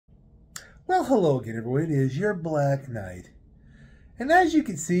Well, hello again, everyone. It is your Black Knight. And as you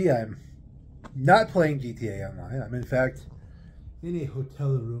can see, I'm not playing GTA Online. I'm, in fact, in a hotel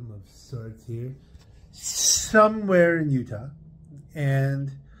room of sorts here, somewhere in Utah.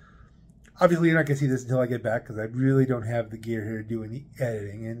 And obviously, you're not going to see this until I get back, because I really don't have the gear here to do any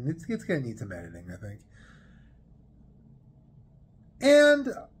editing. And it's going to need some editing, I think. And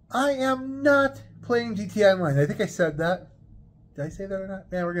I am not playing GTA Online. I think I said that. Did I say that or not?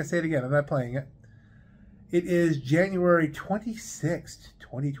 Yeah, we're going to say it again. I'm not playing it. It is January 26th,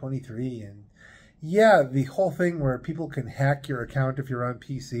 2023. And yeah, the whole thing where people can hack your account if you're on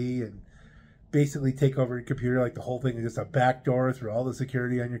PC and basically take over your computer, like the whole thing is just a backdoor through all the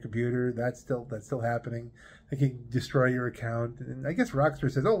security on your computer. That's still happening. They can destroy your account. And I guess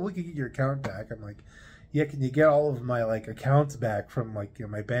Rockstar says, oh, we can get your account back. I'm like, yeah, can you get all of my accounts back from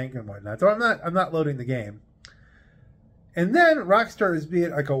my bank and whatnot? So I'm not loading the game. And then Rockstar is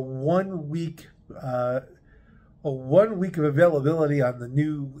being like a 1 week of availability on the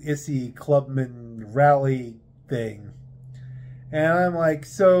new ISI Clubman Rally thing. And I'm like,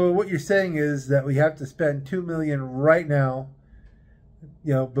 so what you're saying is that we have to spend $2 million right now,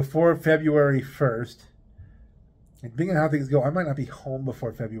 before February 1st. And being on how things go, I might not be home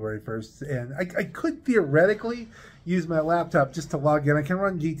before February 1st. And I could theoretically use my laptop just to log in. I can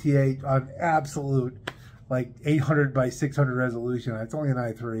run GTA on absolute 800 by 600 resolution. It's only an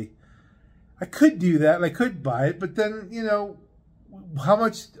i3. I could do that. I could buy it, but then, how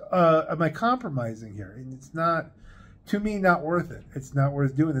much am I compromising here? And it's not, to me, not worth it. It's not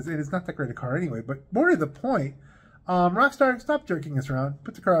worth doing this. And it's not that great a car anyway. But more to the point, Rockstar, stop jerking us around.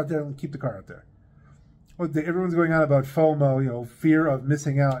 Put the car out there and keep the car out there. Everyone's going on about FOMO, fear of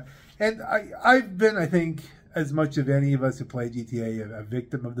missing out. And I've been, I think, as much of any of us who play GTA, a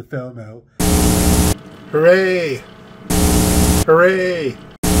victim of the FOMO. Hooray! Hooray!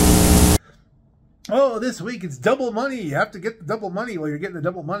 Oh, this week it's double money. You have to get the double money. Well, you're getting the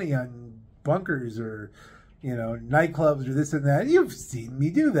double money on bunkers or, nightclubs or this and that. You've seen me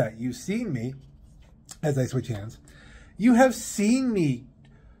do that. You've seen me, as I switch hands, you have seen me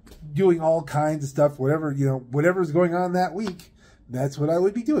doing all kinds of stuff, whatever's going on that week. That's what I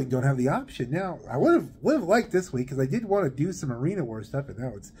would be doing. Don't have the option. Now, I would have liked this week, because I did want to do some Arena War stuff, and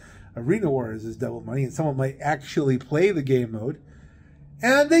now it's Arena Wars is double money, and someone might actually play the game mode.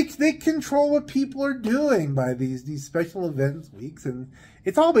 And they control what people are doing by these special events weeks, and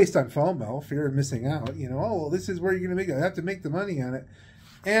it's all based on FOMO, fear of missing out. Oh, well, this is where you're going to make it. I have to make the money on it.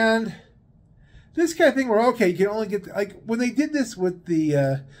 And this kind of thing where, okay, you can only get, when they did this with the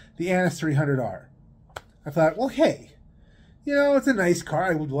Annis 300R, I thought, well, hey, it's a nice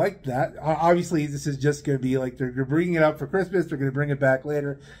car. I would like that. Obviously, this is just going to be they're bringing it up for Christmas. They're going to bring it back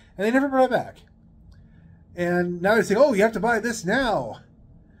later. And they never brought it back. And now they're saying, oh, you have to buy this now.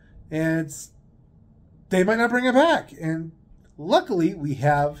 And they might not bring it back. And luckily, we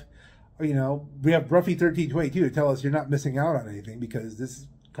have Bruffy 1322 to tell us you're not missing out on anything, because this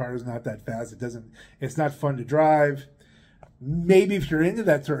car is not that fast. It's not fun to drive. Maybe if you're into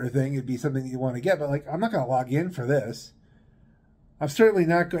that sort of thing, it'd be something that you want to get. But I'm not going to log in for this. I'm certainly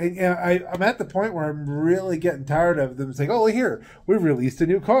not going. I'm at the point where I'm really getting tired of them saying, "Oh, here, we've released a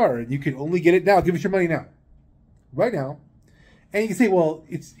new car, and you can only get it now. Give us your money now, right now." And you can say, "Well,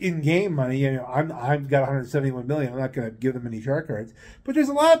 it's in-game money. I've got 171 million. I'm not going to give them any char cards." But there's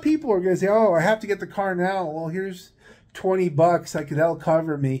a lot of people who are going to say, "Oh, I have to get the car now. Well, here's $20. That'll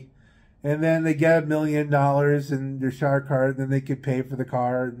cover me." And then they get $1 million in their char card, and then they could pay for the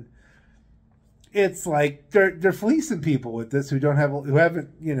car. And it's like they're fleecing people with this who haven't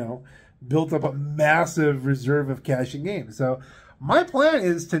built up a massive reserve of cash in games. So my plan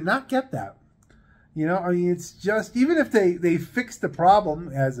is to not get that. It's just, even if they fix the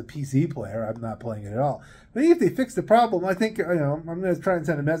problem as a PC player, I'm not playing it at all. But even if they fix the problem, I think I'm going to try and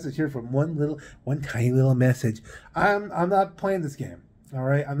send a message here from one tiny little message. I'm not playing this game. All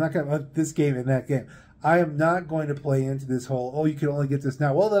right, I'm not going to let this game and that game. I am not going to play into this whole, oh, you can only get this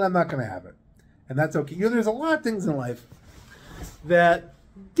now. Well, then I'm not going to have it. And that's okay. There's a lot of things in life that,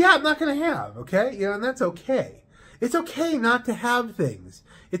 yeah, I'm not going to have, okay? And that's okay. It's okay not to have things.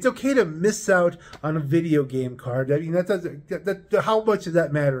 It's okay to miss out on a video game card. I mean, how much does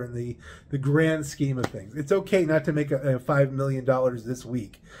that matter in the grand scheme of things? It's okay not to make a $5 million this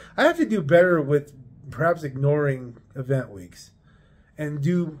week. I have to do better with perhaps ignoring event weeks and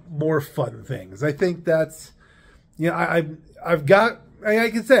do more fun things. I think that's, I've got,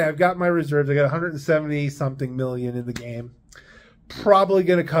 I can say I've got my reserves. I got 170 something million in the game. Probably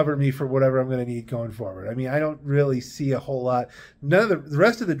going to cover me for whatever I'm going to need going forward. I mean, I don't really see a whole lot. None of the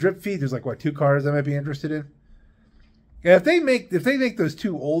rest of the drip feed, there's 2 cars I might be interested in. Yeah, if they make those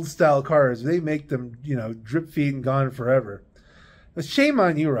two old style cars, they make them, you know, drip feed and gone forever. But shame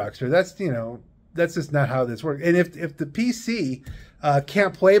on you, Rockstar. That's, you know, that's just not how this works. And if the PC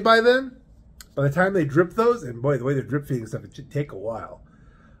can't play by then, by the time they drip those, and boy, the way they're drip feeding stuff, it should take a while.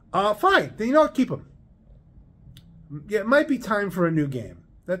 Fine, then you know what, keep them. Yeah, it might be time for a new game.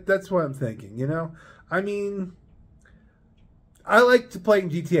 That's what I'm thinking. You know, I mean, I like to play in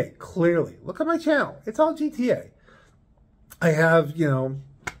GTA. Clearly, look at my channel; it's all GTA. I have, you know,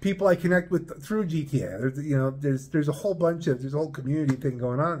 people I connect with through GTA. There's, you know, there's a whole there's a whole community thing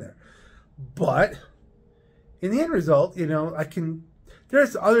going on there. But in the end result, you know,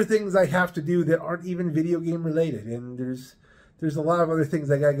 there's other things I have to do that aren't even video game related, and there's a lot of other things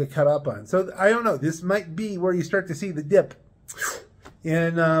I gotta get caught up on. So I don't know. This might be where you start to see the dip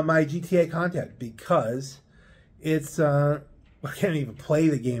in my GTA content, because it's I can't even play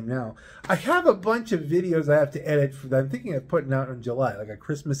the game now. I have a bunch of videos I have to edit that I'm thinking of putting out in July, like a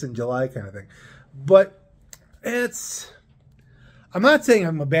Christmas in July kind of thing. But I'm not saying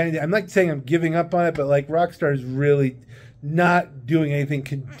I'm abandoning it. I'm not saying I'm giving up on it, but like Rockstar is really not doing anything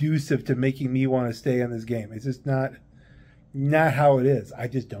conducive to making me want to stay on this game. It's just not how it is. I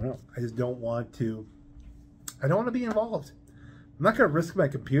just don't know. I just don't want to. I don't want to be involved. I'm not going to risk my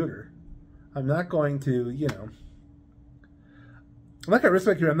computer. I'm not going to, you know. I'm not going to risk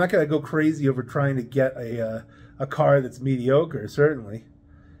my computer. I'm not going to go crazy over trying to get a car that's mediocre, certainly.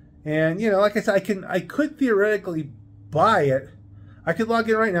 And, you know, like I said, I could theoretically buy it. I could log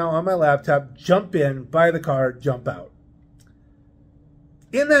in right now on my laptop, jump in, buy the car, jump out.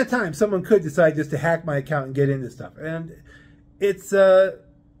 In that time, someone could decide just to hack my account and get into stuff. And it's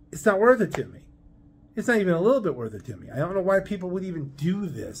not worth it to me. It's not even a little bit worth it to me. I don't know why people would even do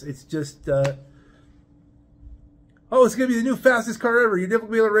this. It's just, oh, it's going to be the new fastest car ever. You're never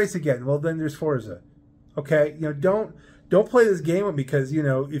going to be able to race again. Well, then there's Forza. Okay? You know, don't play this game because, you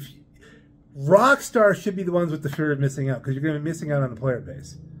know, if Rockstar should be the ones with the fear of missing out, because you're going to be missing out on the player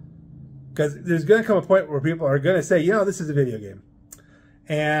base. Because there's going to come a point where people are going to say, you know, this is a video game.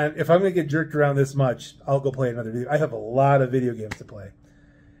 And if I'm going to get jerked around this much, I'll go play another video. I have a lot of video games to play.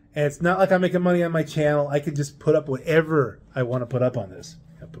 And it's not like I'm making money on my channel. I can just put up whatever I want to put up on this.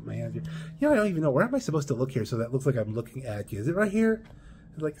 I'll put my hand here. You know, I don't even know. Where am I supposed to look here so that looks like I'm looking at you? Is it right here?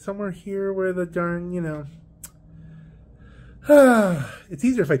 Like somewhere here where the darn, you know. It's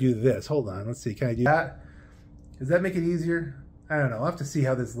easier if I do this. Hold on. Let's see. Can I do that? Does that make it easier? I don't know. I'll have to see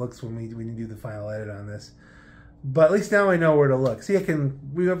how this looks when we do the final edit on this. But at least now I know where to look. See,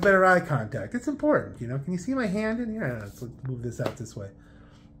 we have better eye contact. It's important, you know. Can you see my hand in here? Let's move this out this way.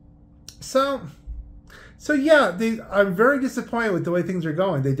 So yeah, I'm very disappointed with the way things are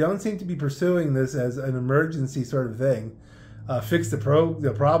going. They don't seem to be pursuing this as an emergency sort of thing. Fix the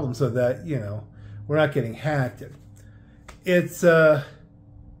problem so that, you know, we're not getting hacked. It's very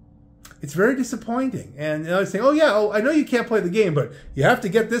disappointing. And I was saying, oh yeah, I know you can't play the game, but you have to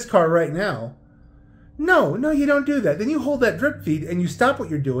get this car right now. No, you don't do that. Then you hold that drip feed and you stop what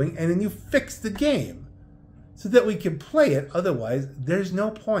you're doing and then you fix the game so that we can play it. Otherwise, there's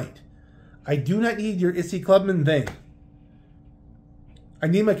no point. I do not need your Issy Clubman thing. I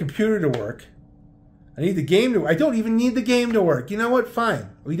need my computer to work. I need the game to work. I don't even need the game to work. You know what? Fine.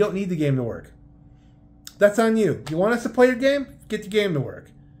 We don't need the game to work. That's on you. You want us to play your game? Get the game to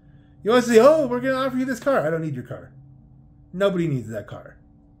work. You want to say, oh, we're going to offer you this car. I don't need your car. Nobody needs that car.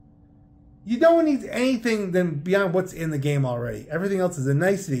 You don't need anything then beyond what's in the game already. Everything else is a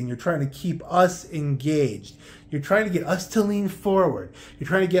nicety, and you're trying to keep us engaged. You're trying to get us to lean forward. You're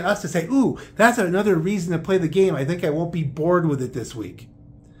trying to get us to say, ooh, that's another reason to play the game. I think I won't be bored with it this week.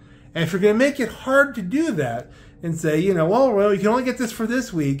 And if you're going to make it hard to do that and say, you know, well, you can only get this for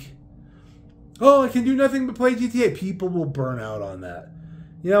this week. Oh, I can do nothing but play GTA. People will burn out on that.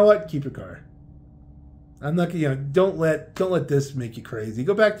 You know what? Keep your car. I'm not, you know, don't let this make you crazy.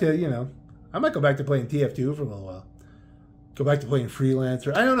 Go back to, you know, I might go back to playing TF2 for a little while. Go back to playing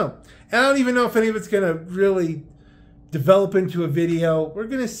Freelancer. I don't know. And I don't even know if any of it's going to really develop into a video. We're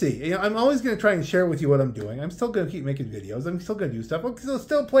going to see. You know, I'm always going to try and share with you what I'm doing. I'm still going to keep making videos. I'm still going to do stuff. I'll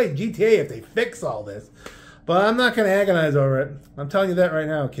still play GTA if they fix all this. But I'm not going to agonize over it. I'm telling you that right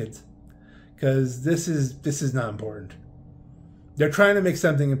now, kids. Because this is not important. They're trying to make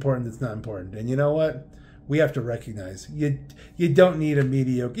something important that's not important. And you know what? We have to recognize you don't need a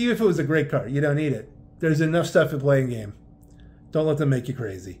mediocre, even if it was a great car, you don't need it. There's enough stuff to play in game. Don't let them make you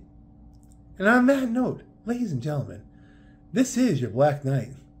crazy. And on that note, ladies and gentlemen, this is your Black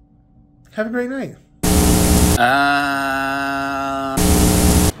Knight. Have a great night.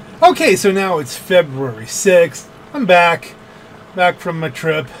 Okay, so now it's February 6th. I'm back from my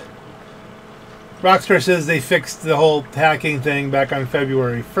trip. Rockstar says they fixed the whole hacking thing back on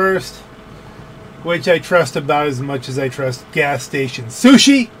February 1st, which I trust about as much as I trust gas station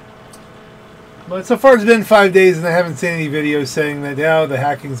sushi. But so far it's been 5 days and I haven't seen any videos saying that, oh, the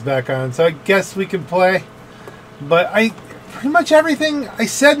hacking's back on. So I guess we can play. But pretty much everything I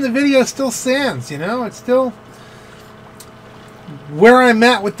said in the video still stands, you know? It's still... where I'm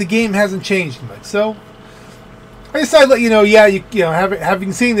at with the game hasn't changed much. So I decided to let you know, yeah, you know,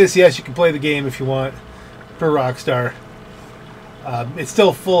 having seen this, yes, you can play the game if you want for Rockstar. It's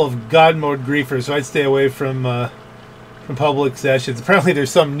still full of God mode griefers, so I'd stay away from public sessions. Apparently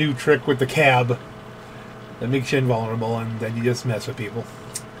there's some new trick with the cab that makes you invulnerable, and then you just mess with people.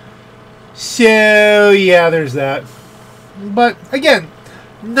 So, yeah, there's that. But, again,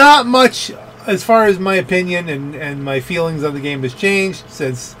 not much as far as my opinion and my feelings on the game has changed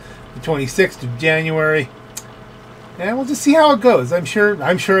since the 26th of January. And we'll just see how it goes. I'm sure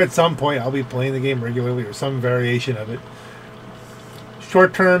at some point I'll be playing the game regularly or some variation of it.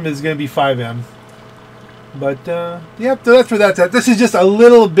 Short term is going to be 5M. But, yep, so that's where that's at. This is just a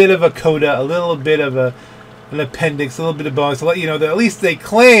little bit of a coda, a little bit of an appendix, a little bit of bonus to let you know that at least they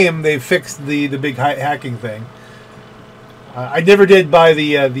claim they fixed the big hacking thing. I never did buy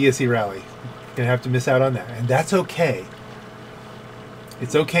the VSE Rally. Gonna have to miss out on that, and that's okay.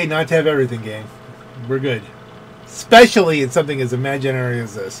 It's okay not to have everything, game. We're good, especially in something as imaginary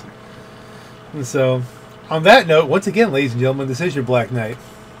as this. And so, on that note, once again, ladies and gentlemen, this is your Black Knight.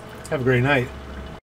 Have a great night.